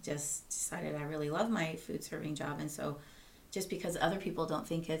I just decided I really love my food serving job. And so just because other people don't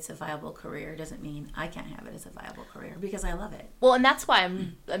think it's a viable career doesn't mean I can't have it as a viable career, because I love it. Well, and that's why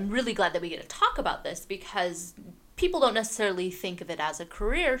I'm really glad that we get to talk about this, because people don't necessarily think of it as a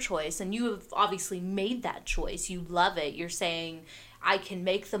career choice, and you have obviously made that choice. You love it. You're saying, I can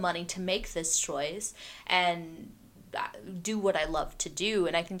make the money to make this choice and do what I love to do.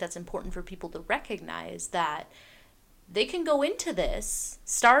 And I think that's important for people to recognize that they can go into this,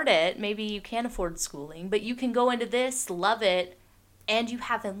 start it, maybe you can't afford schooling, but you can go into this, love it, and you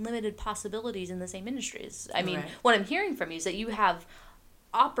have unlimited possibilities in the same industries. I mean, What I'm hearing from you is that you have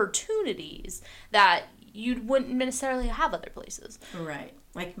opportunities that you wouldn't necessarily have other places. Right.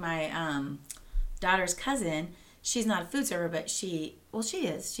 Like my daughter's cousin, she's not a food server, but she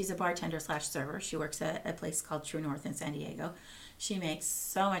is. She's a bartender / server. She works at a place called True North in San Diego. She makes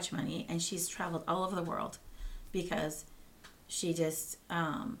so much money, and she's traveled all over the world because she just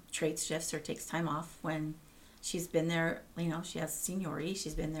trades shifts or takes time off when she's been there. She has seniority.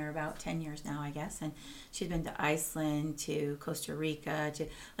 She's been there about 10 years now, I guess. And she's been to Iceland, to Costa Rica, to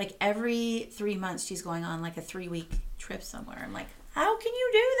every 3 months she's going on a 3-week trip somewhere. I'm like, how can you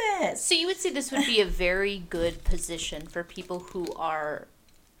do this? So you would say this would be a very good position for people who are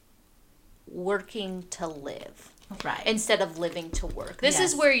working to live. Right. Instead of living to work. This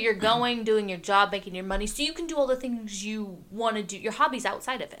is where you're going, doing your job, making your money, so you can do all the things you want to do, your hobbies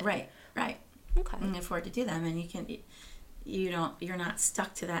outside of it. Right. Okay. And afford to do them, and you're not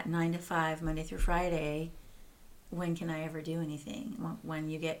stuck to that 9 to 5 Monday through Friday. When can I ever do anything? When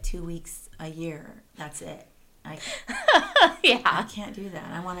you get 2 weeks a year, that's it. I can't do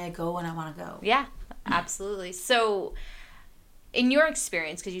that. I want to go when I want to go. Yeah, absolutely. So, in your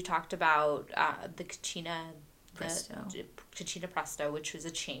experience, because you talked about the Cucina Presto, which was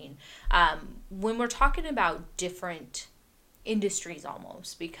a chain. When we're talking about different industries,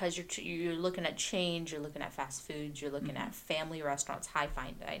 almost, because you're looking at chains, you're looking at fast foods, you're looking at family restaurants, high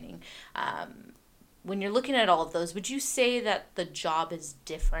fine dining. When you're looking at all of those, would you say that the job is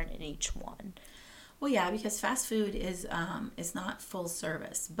different in each one? Well, yeah, because fast food is not full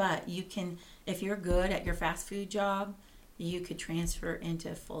service, but you can, if you're good at your fast food job, you could transfer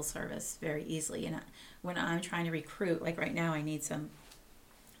into full service very easily. And when I'm trying to recruit, like right now I need some,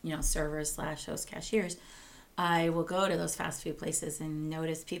 servers / host cashiers, I will go to those fast food places and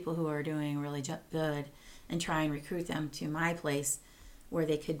notice people who are doing really good and try and recruit them to my place where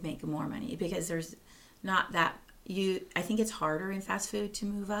they could make more money, because there's not that, I think it's harder in fast food to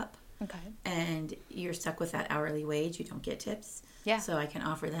move up. Okay. And you're stuck with that hourly wage. You don't get tips. Yeah. So I can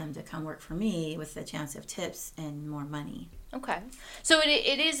offer them to come work for me with the chance of tips and more money. Okay. So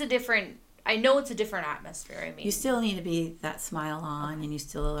it is a different, I know it's a different atmosphere. I mean, you still need to be that smile on, and you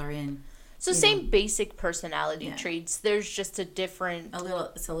still are in. So same basic personality traits. There's just a different.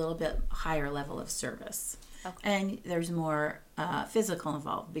 It's a little bit higher level of service. Okay. And there's more physical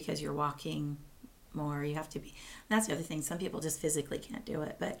involved, because you're walking more. You have to be. And that's the other thing. Some people just physically can't do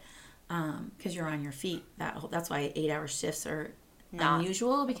it, but because you're on your feet. That's why 8-hour shifts are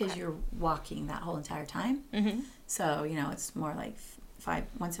unusual, because you're walking that whole entire time. Mm-hmm. So, it's more like 5,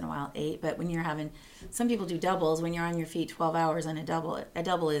 once in a while 8. But when you're some people do doubles. When you're on your feet 12 hours on a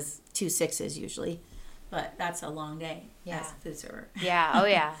double is 2 6s usually. But that's a long day as a food server. Yeah, oh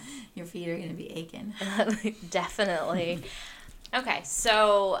yeah. Your feet are going to be aching. Definitely. Okay,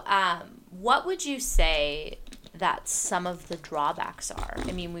 so what would you say that some of the drawbacks are?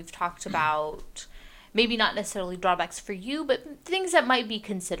 I mean, we've talked about maybe not necessarily drawbacks for you, but things that might be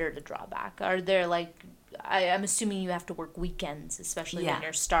considered a drawback. Are there I'm assuming you have to work weekends, especially when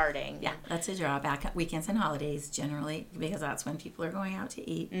you're starting. Yeah, that's a drawback. Weekends and holidays generally, because that's when people are going out to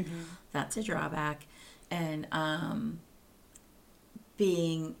eat. Mm-hmm. That's a drawback. And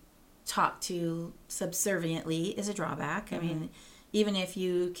being talked to subserviently is a drawback. Mm-hmm. I mean, even if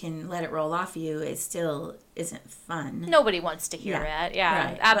you can let it roll off you, it still isn't fun. Nobody wants to hear it. Yeah,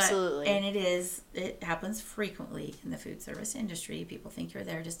 right. Absolutely. And it happens frequently in the food service industry. People think you're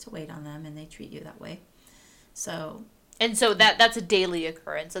there just to wait on them, and they treat you that way. So that's a daily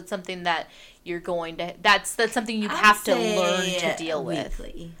occurrence. That's something that you're going to. That's something you have to learn to deal with.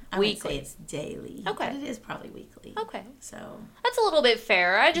 Weekly. I would say it's daily. Okay. But it is probably weekly. Okay. So that's a little bit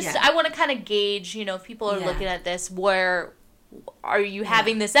fair. I want to kind of gauge. If people are looking at this, where are you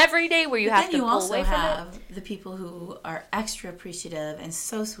having this every day where you But have then to you pull also away from it? have the people who are extra appreciative and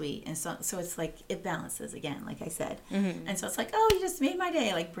so sweet, and so it's like it balances again, like I said. And so it's like, oh, you just made my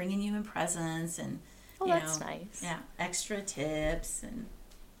day, like bringing you in presents and Oh, you that's know, nice. yeah, extra tips and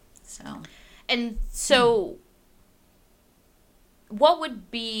so. And so, what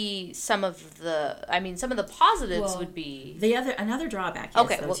would be some of the? I mean, some of the positives Well, would be. Another drawback is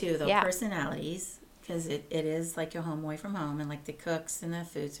Okay, though well, too the yeah. personalities, because it is like your home away from home, and like the cooks and the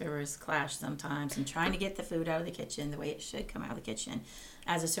food servers clash sometimes, and trying to get the food out of the kitchen the way it should come out of the kitchen.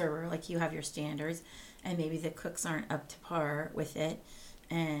 As a server, like you have your standards, and maybe the cooks aren't up to par with it,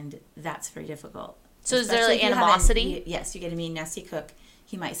 and that's very difficult. So is there Especially like if you have animosity? yes, you get a mean, nasty cook.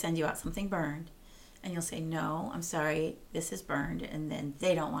 He might send you out something burned, and you'll say, "No, I'm sorry, this is burned," and then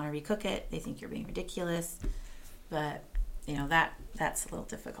they don't want to recook it. They think you're being ridiculous, but you know that's a little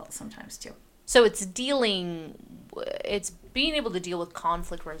difficult sometimes too. So it's being able to deal with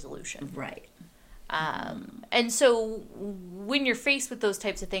conflict resolution. Right. And so when you're faced with those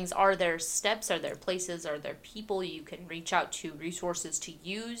types of things, are there steps, are there places, are there people you can reach out to, resources to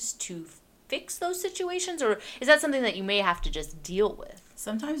use to fix those situations? Or is that something that you may have to just deal with?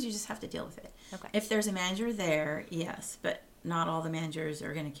 Sometimes you just have to deal with it. Okay. If there's a manager there, yes, but not all the managers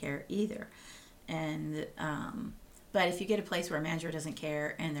are going to care either. And but if you get a place where a manager doesn't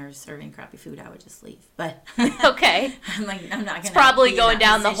care and they're serving crappy food, I would just leave. But Okay. I'm not going to. It's probably going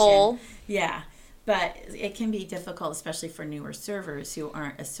down the hole. Yeah, but it can be difficult, especially for newer servers who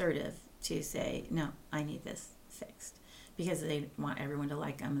aren't assertive, to say, no, I need this fixed, because they want everyone to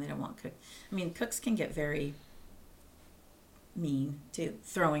like them. They don't want cooks can get very mean too,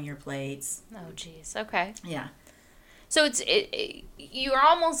 throwing your plates. Oh, geez. Okay. Yeah. So you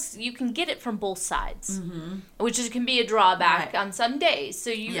can get it from both sides, which can be a drawback Right. on some days. So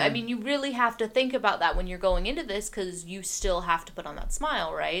Yeah. you really have to think about that when you're going into this, because you still have to put on that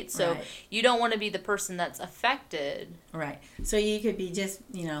smile, right? So Right. you don't want to be the person that's affected. Right. So you could be just,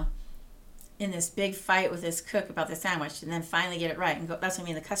 in this big fight with this cook about the sandwich, and then finally get it right and go. That's what I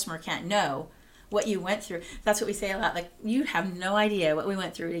mean. The customer can't know what you went through. That's what we say a lot. Like, you have no idea what we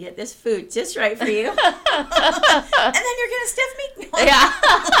went through to get this food just right for you. And then you're going to stiff me? Yeah.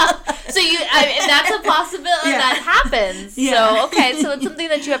 So and that's a possibility Yeah. that happens. Yeah. So, okay. So it's something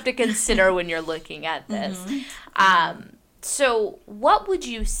that you have to consider when you're looking at this. So what would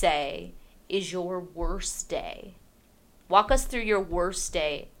you say is your worst day? Walk us through your worst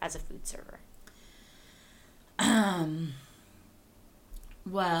day as a food server.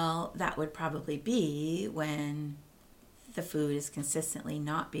 Well, that would probably be when the food is consistently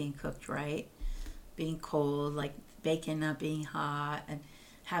not being cooked right, being cold, like bacon not being hot, and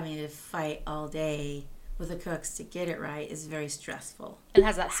having to fight all day with the cooks to get it right is very stressful. And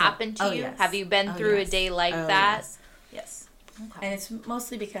has that happened to you? Yes. Have you been through yes. a day like Oh, that? Yes. Okay. And it's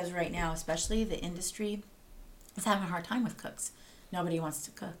mostly because right now, especially the industry, is having a hard time with cooks. Nobody wants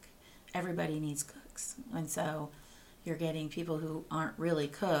to cook. Everybody needs cooks. And so you're getting people who aren't really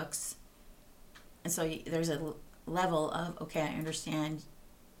cooks. And so there's a level of, okay, I understand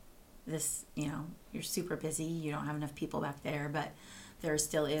this, you're super busy. You don't have enough people back there. But there's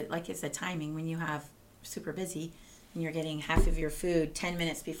still, like it's the timing when you have super busy and you're getting half of your food 10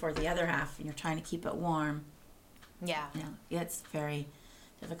 minutes before the other half and you're trying to keep it warm. Yeah. It's very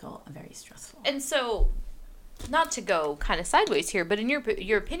difficult and very stressful. And so, not to go kind of sideways here, but in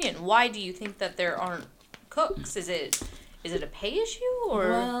your opinion, why do you think that there aren't cooks? Is it a pay issue, or?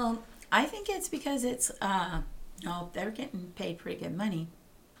 Well, I think it's because it's they're getting paid pretty good money,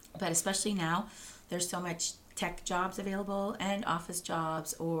 but especially now, there's so much tech jobs available and office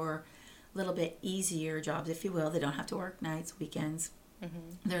jobs, or a little bit easier jobs, if you will. They don't have to work nights, weekends.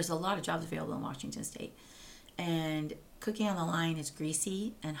 There's a lot of jobs available in Washington State, and cooking on the line is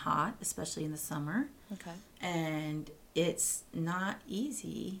greasy and hot, especially in the summer. Okay. And it's not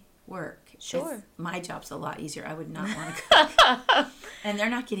easy work. Sure. My job's a lot easier. I would not want to cook. And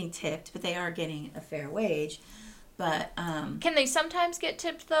they're not getting tipped, but they are getting a fair wage. But Can they sometimes get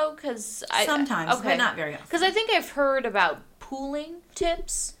tipped though? sometimes, but not very often. Because I think I've heard about pooling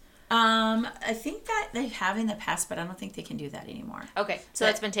tips. I think that they have in the past, but I don't think they can do that anymore. Okay, so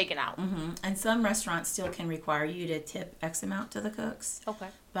that's been taken out. And some restaurants still can require you to tip X amount to the cooks. Okay.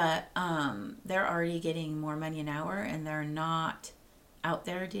 But they're already getting more money an hour, and they're not out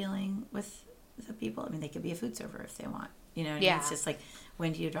there dealing with the people. I mean, they could be a food server if they want. You know what I mean? It's just like,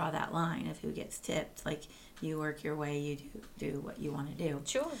 when do you draw that line of who gets tipped? Like, you work your way, you do what you want to do.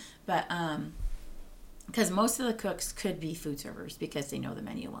 Sure. But because most of the cooks could be food servers because they know the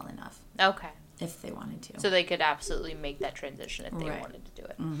menu well enough Okay. if they wanted to. So they could absolutely make that transition if they Right. wanted to do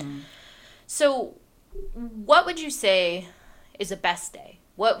it. Mm-hmm. So, what would you say is a best day?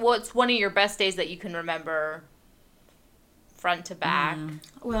 What's one of your best days that you can remember front to back?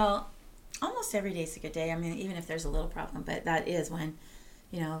 Well, almost every day is a good day. I mean, even if there's a little problem, but that is when,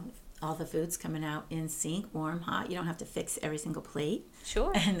 all the food's coming out in sync, warm, hot. You don't have to fix every single plate.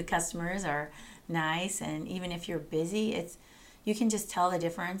 Sure. And the customers are nice. And even if you're busy, you can just tell the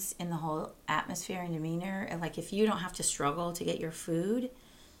difference in the whole atmosphere and demeanor. And like if you don't have to struggle to get your food,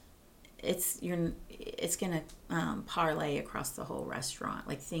 it's gonna parlay across the whole restaurant.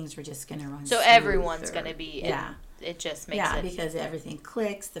 Like things are just gonna run. So everyone's gonna be. Yeah. It just makes it. Because everything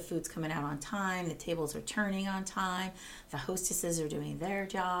clicks. The food's coming out on time. The tables are turning on time. The hostesses are doing their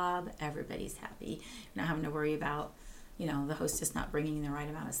job. Everybody's happy. You're not having to worry about, the hostess not bringing the right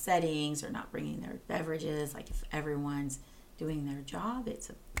amount of settings or not bringing their beverages. Like if everyone's doing their job, it's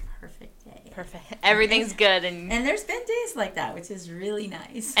a perfect day. Perfect. Everything's good, and there's been days like that, which is really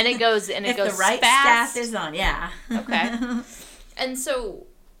nice. And it goes if the right fast. staff is on. Yeah. Okay. And so,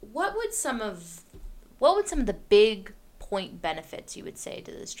 what would some of the big point benefits you would say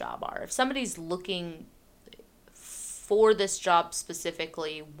to this job are? If somebody's looking for this job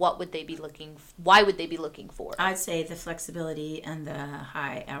specifically, why would they be looking for? I'd say the flexibility and the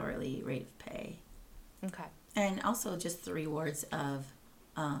high hourly rate of pay. Okay. And also just the rewards of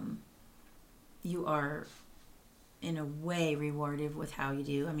you are in a way rewarded with how you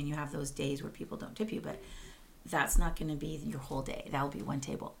do. I mean, you have those days where people don't tip you, but that's not going to be your whole day. That'll be one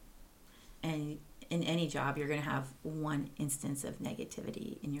table. And in any job, you're going to have one instance of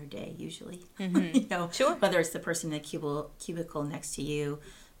negativity in your day, usually. Mm-hmm. Sure. Whether it's the person in the cubicle next to you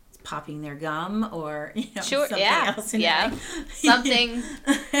popping their gum or, sure. something else. Something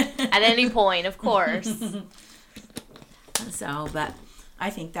at any point, of course. So, but I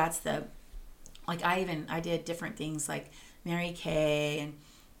think that's I did different things like Mary Kay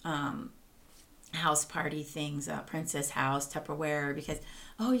and house party things, Princess House, Tupperware, because,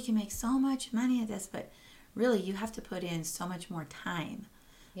 you can make so much money at this, but really you have to put in so much more time.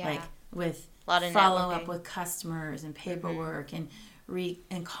 Yeah. Like with follow up with customers and paperwork and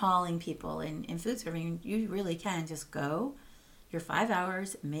calling people in food serving. You really can just go your 5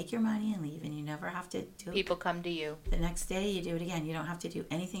 hours, make your money and leave, and you never have to do it. People come to you. The next day you do it again. You don't have to do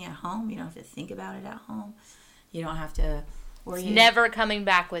anything at home. You don't have to think about it at home. You don't have to It's never coming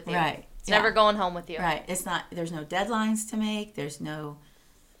back with you. Right. It's never going home with you. Right. It's not, there's no deadlines to make.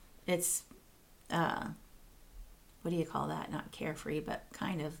 It's, what do you call that? Not carefree, but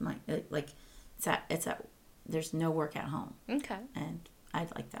kind of there's no work at home. Okay. And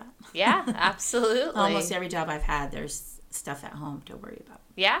I'd like that. Yeah, absolutely. Almost every job I've had, there's stuff at home to worry about.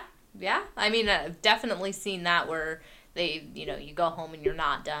 Yeah. Yeah. I mean, I've definitely seen that where they, you go home and you're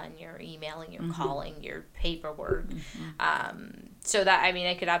not done. You're emailing, you're calling, your paperwork. So that, I mean,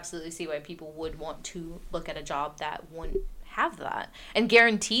 I could absolutely see why people would want to look at a job that wouldn't have that and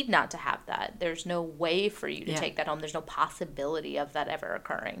guaranteed not to have that. There's no way for you to take that home. There's no possibility of that ever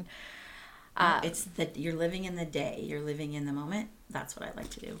occurring. It's that you're living in the day. You're living in the moment. That's what I like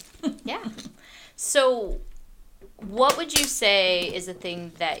to do. Yeah. So what would you say is a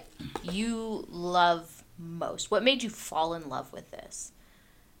thing that you love most? What made you fall in love with this?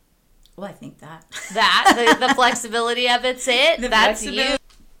 Well, I think that. The flexibility of it's it? That's you.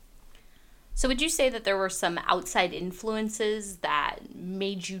 So would you say that there were some outside influences that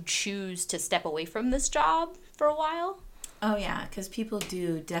made you choose to step away from this job for a while? Oh, yeah, because people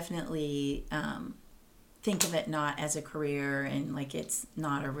do definitely think of it not as a career and like it's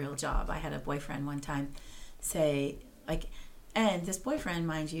not a real job. I had a boyfriend one time say, and this boyfriend,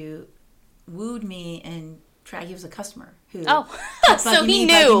 mind you, wooed me and he was a customer who so he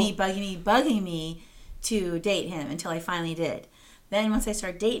knew. Bugging me to date him until I finally did. Then once I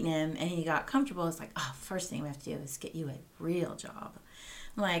started dating him and he got comfortable, it's like, first thing we have to do is get you a real job.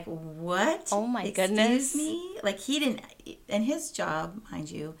 I'm like, what? Oh my goodness. Excuse me? Like he didn't, and his job, mind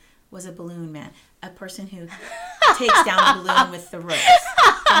you, was a balloon man, a person who takes down the balloon with the ropes.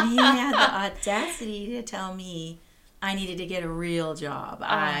 And he had the audacity to tell me I needed to get a real job.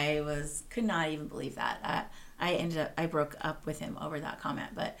 I could not even believe that. I broke up with him over that comment,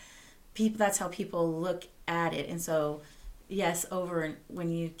 but that's how people look at it. And so, yes, when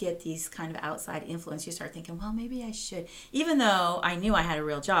you get these kind of outside influence, you start thinking, well, maybe I should. Even though I knew I had a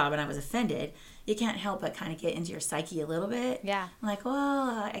real job and I was offended, you can't help but kind of get into your psyche a little bit. Yeah. I'm like,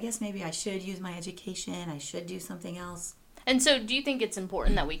 well, I guess maybe I should use my education. I should do something else. And so do you think it's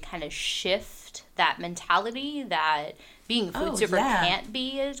important that we kind of shift that mentality that being a food server can't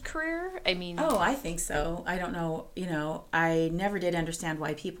be a career? I mean... Oh, I think so. I don't know. I never did understand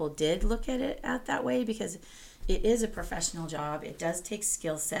why people did look at it that way because it is a professional job. It does take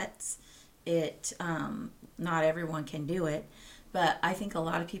skill sets. Not everyone can do it. But I think a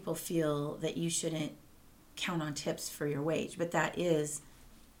lot of people feel that you shouldn't count on tips for your wage, but that is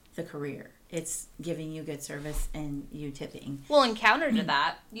the career. It's giving you good service and you tipping. Well, in counter to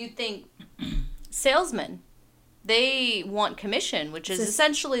that, you think salesmen, they want commission, which is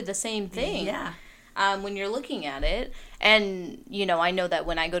essentially the same thing. Yeah. When you're looking at it. And, I know that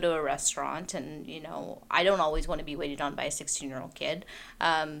when I go to a restaurant and, I don't always want to be waited on by a 16-year-old kid.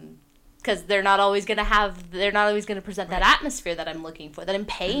 Because they're not always going to present that atmosphere that I'm looking for, that I'm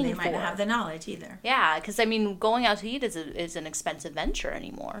paying for. They might not have the knowledge either. Yeah, because, going out to eat is an expensive venture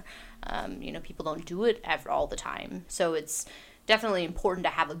anymore. People don't do it all the time. So it's definitely important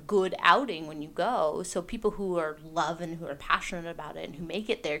to have a good outing when you go. So people who love and who are passionate about it and who make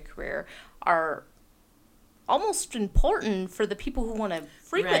it their career are almost important for the people who want to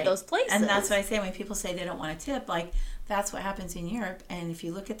frequent those places. And that's what I say when people say they don't want to tip, like, that's what happens in Europe. And if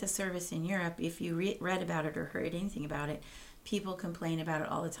you look at the service in Europe, if you read about it or heard anything about it, people complain about it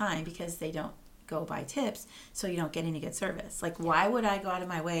all the time because they don't go buy tips, so you don't get any good service. Like, why would I go out of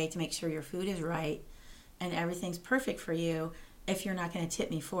my way to make sure your food is right and everything's perfect for you if you're not going to tip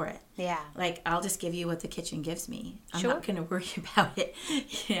me for it? Yeah. Like, I'll just give you what the kitchen gives me. I'm Sure. not going to worry about it.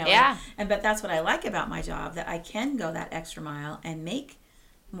 Yeah. But that's what I like about my job, that I can go that extra mile and make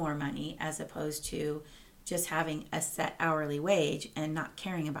more money as opposed to just having a set hourly wage and not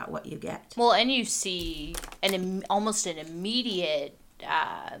caring about what you get. Well, and you see almost an immediate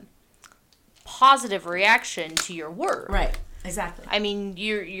positive reaction to your work. Right. Exactly. I mean,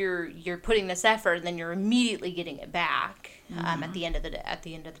 you're putting this effort, and then you're immediately getting it back at the end of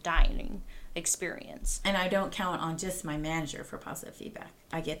the dining experience. And I don't count on just my manager for positive feedback.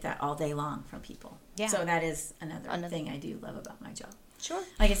 I get that all day long from people. Yeah. So that is another thing I do love about my job. Sure.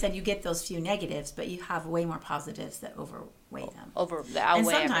 Like I said, you get those few negatives, but you have way more positives that outweigh them. And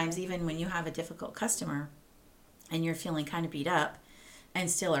sometimes even when you have a difficult customer and you're feeling kind of beat up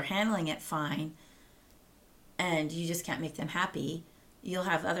and still are handling it fine, and you just can't make them happy, you'll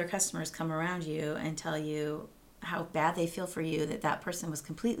have other customers come around you and tell you how bad they feel for you, that person was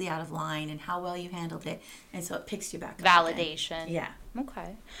completely out of line and how well you handled it. And so it picks you back up. Validation. Again. Yeah.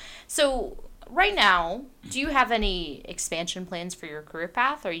 Okay. So right now, do you have any expansion plans for your career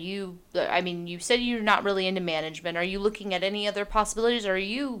path? You said you're not really into management. Are you looking at any other possibilities? Or are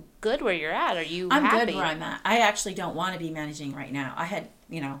you good where you're at? I'm happy? Good where I'm at. I actually don't want to be managing right now. I had,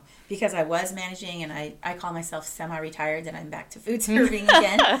 because I was managing and I call myself semi-retired, then I'm back to food serving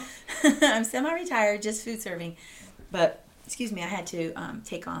again. I'm semi-retired, just food serving. But, I had to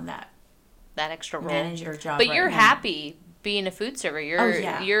take on that extra role. Manager job. But you're happy being a food server.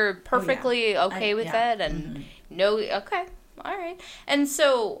 You're perfectly okay with it, and okay, all right. And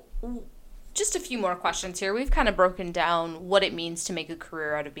so, just a few more questions here. We've kind of broken down what it means to make a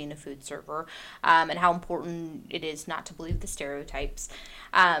career out of being a food server, and how important it is not to believe the stereotypes.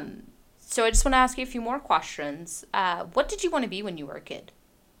 So I just want to ask you a few more questions. What did you want to be when you were a kid?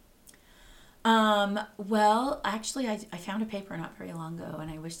 Well, actually, I found a paper not very long ago,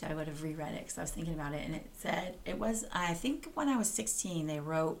 and I wished I would have reread it because I was thinking about it, and it said, I think when I was 16, they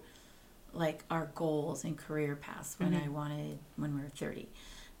wrote, like, our goals and career paths when we were 30.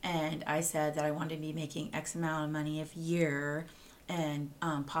 And I said that I wanted to be making X amount of money a year and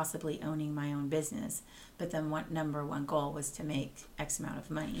possibly owning my own business. But then number one goal was to make X amount of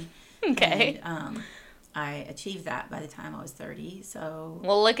money. Okay. And, I achieved that by the time I was 30. So,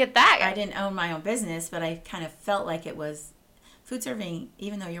 well, look at that. I didn't own my own business, but I kind of felt like it was food serving.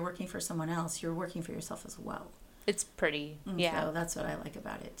 Even though you're working for someone else, you're working for yourself as well. It's pretty, yeah. So that's what I like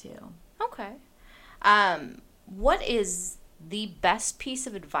about it too. Okay. What is the best piece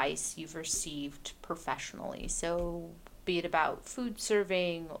of advice you've received professionally? So, be it about food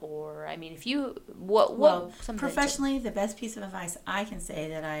serving, or if you professionally, the best piece of advice I can say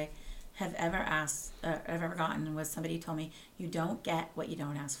that I have ever gotten was somebody told me, you don't get what you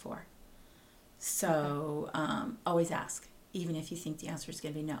don't ask for. So always ask, even if you think the answer is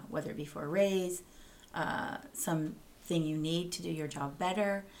going to be no, whether it be for a raise, something you need to do your job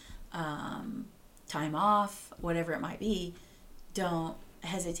better, time off, whatever it might be. Don't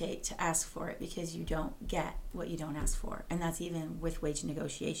hesitate to ask for it, because you don't get what you don't ask for. And that's even with wage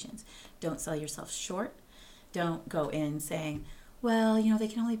negotiations. Don't sell yourself short. Don't go in saying, well, they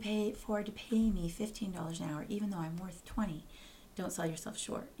can only afford to pay me $15 an hour, even though I'm worth $20. Don't sell yourself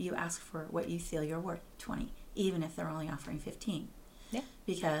short. You ask for what you feel you're worth, $20, even if they're only offering $15. Yeah.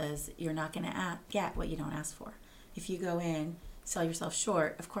 Because you're not going to get what you don't ask for. If you go in, sell yourself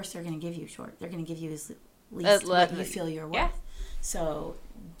short, of course they're going to give you short. They're going to give you at least what you feel you're worth. Yeah. So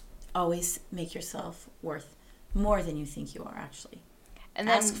always make yourself worth more than you think you are, actually. And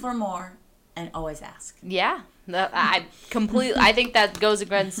then ask for more, and always ask. Yeah. I think that goes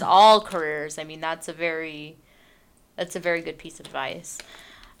against all careers. I mean, that's a very good piece of advice.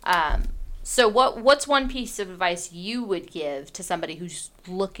 So what's one piece of advice you would give to somebody who's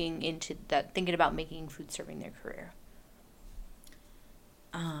looking into that, thinking about making food serving their career?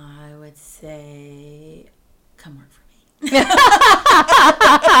 I would say, come work for me.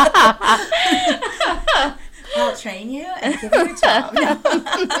 I'll train you and give you a job. No.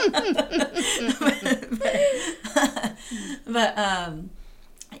 but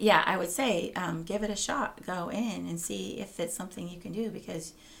yeah, I would say give it a shot. Go in and see if it's something you can do,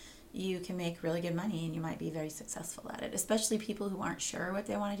 because you can make really good money and you might be very successful at it, especially people who aren't sure what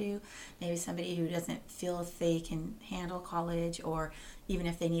they want to do. Maybe somebody who doesn't feel if they can handle college, or even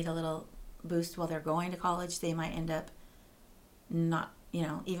if they need a little boost while they're going to college, they might end up not,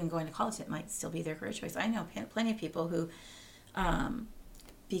 even going to college. It might still be their career choice. I know plenty of people who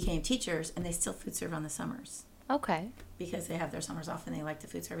became teachers and they still food serve on the summers. Okay. Because they have their summers off and they like to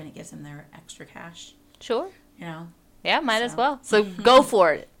food serve, and it gives them their extra cash. Sure. Yeah, might as well. So go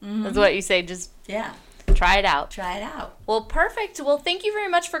for it. Mm-hmm. That's what you say. Just try it out. Try it out. Well, perfect. Well, thank you very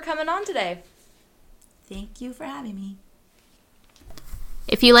much for coming on today. Thank you for having me.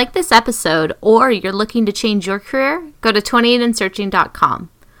 If you like this episode, or you're looking to change your career, go to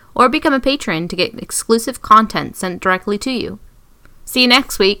 28andsearching.com or become a patron to get exclusive content sent directly to you. See you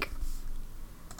next week.